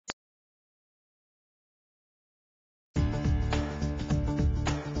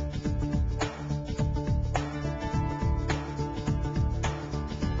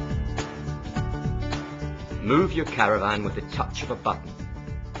Move your caravan with the touch of a button.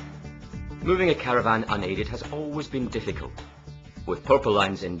 Moving a caravan unaided has always been difficult. With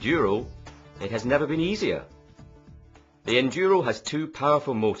Purpleline's Enduro, it has never been easier. The Enduro has two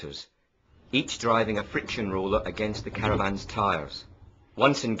powerful motors, each driving a friction roller against the caravan's tyres.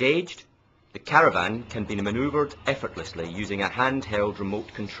 Once engaged, the caravan can be manoeuvred effortlessly using a handheld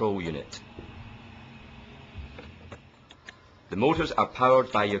remote control unit. The motors are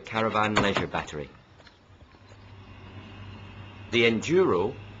powered by your Caravan leisure battery. The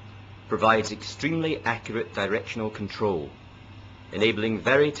Enduro provides extremely accurate directional control, enabling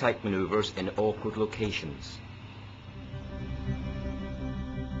very tight manoeuvres in awkward locations.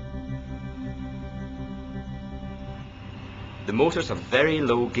 The motors have very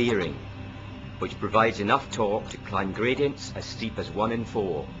low gearing, which provides enough torque to climb gradients as steep as 1 in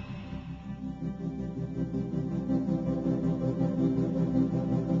 4.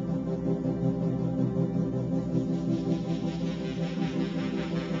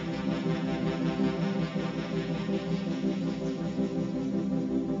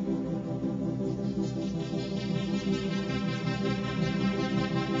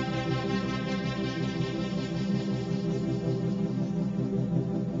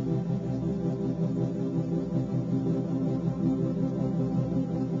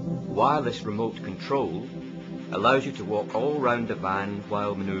 Wireless remote control allows you to walk all round the van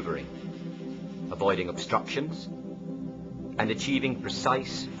while manoeuvring, avoiding obstructions and achieving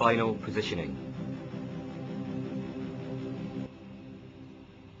precise final positioning.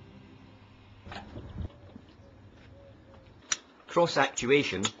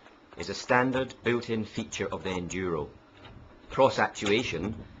 Cross-Actuation is a standard built-in feature of the Enduro.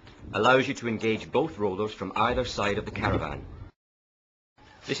 Cross-Actuation allows you to engage both rollers from either side of the caravan.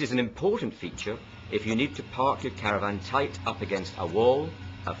 This is an important feature if you need to park your caravan tight up against a wall,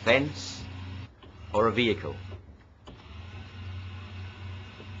 a fence, or a vehicle.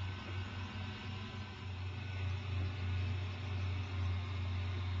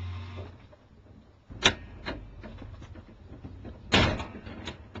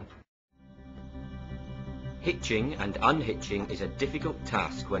 Hitching and unhitching is a difficult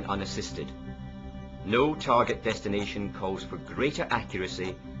task when unassisted. No target destination calls for greater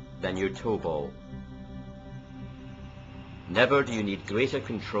accuracy than your tow ball. Never do you need greater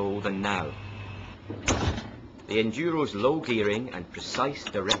control than now. The Enduro's low gearing and precise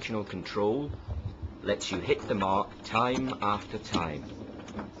directional control lets you hit the mark time after time.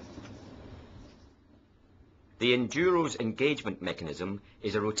 The Enduro's engagement mechanism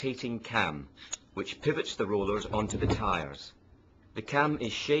is a rotating cam, which pivots the rollers onto the tyres. The cam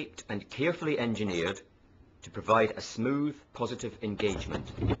is shaped and carefully engineered to provide a smooth, positive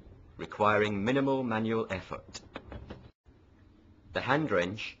engagement, requiring minimal manual effort. The hand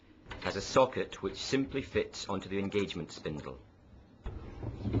wrench has a socket which simply fits onto the engagement spindle.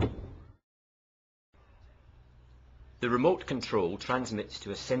 The remote control transmits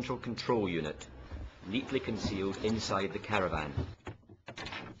to a central control unit, neatly concealed inside the caravan,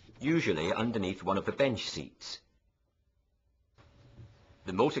 usually underneath one of the bench seats.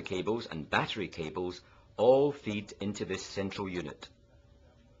 The motor cables and battery cables all feed into this central unit.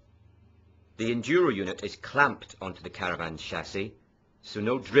 The Enduro unit is clamped onto the caravan's chassis, so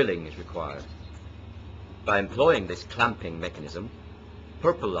no drilling is required. By employing this clamping mechanism,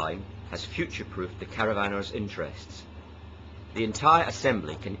 Purpleline has future-proofed the caravanner's interests. The entire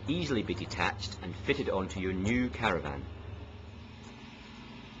assembly can easily be detached and fitted onto your new caravan.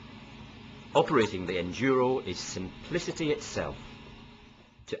 Operating the Enduro is simplicity itself.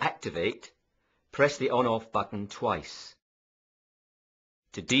 To activate, press the on-off button twice.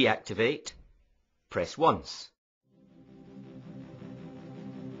 To deactivate, press once.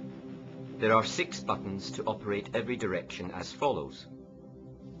 There are 6 buttons to operate every direction as follows: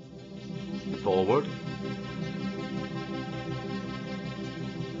 forward,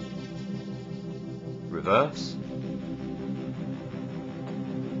 reverse,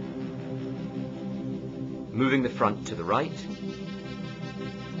 moving the front to the right,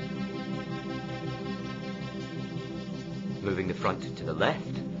 moving the front to the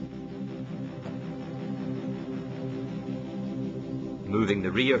left, moving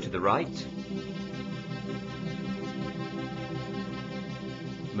the rear to the right,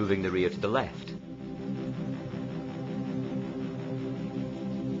 moving the rear to the left.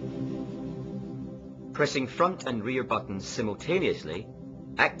 Pressing front and rear buttons simultaneously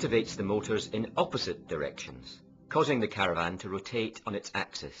activates the motors in opposite directions, causing the caravan to rotate on its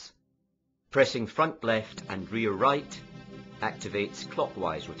axis. Pressing front left and rear right activates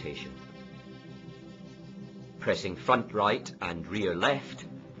clockwise rotation. Pressing front right and rear left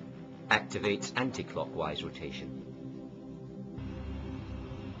activates anti-clockwise rotation.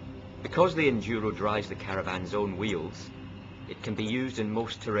 Because the Enduro drives the Caravan's own wheels, it can be used in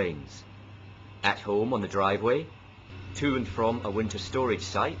most terrains. At home on the driveway, to and from a winter storage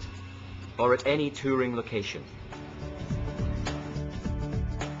site, or at any touring location.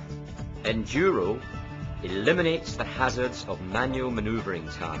 Enduro eliminates the hazards of manual maneuvering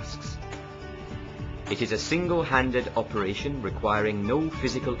tasks. It is a single-handed operation requiring no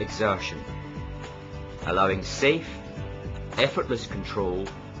physical exertion, allowing safe, effortless control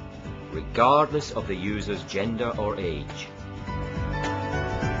regardless of the user's gender or age.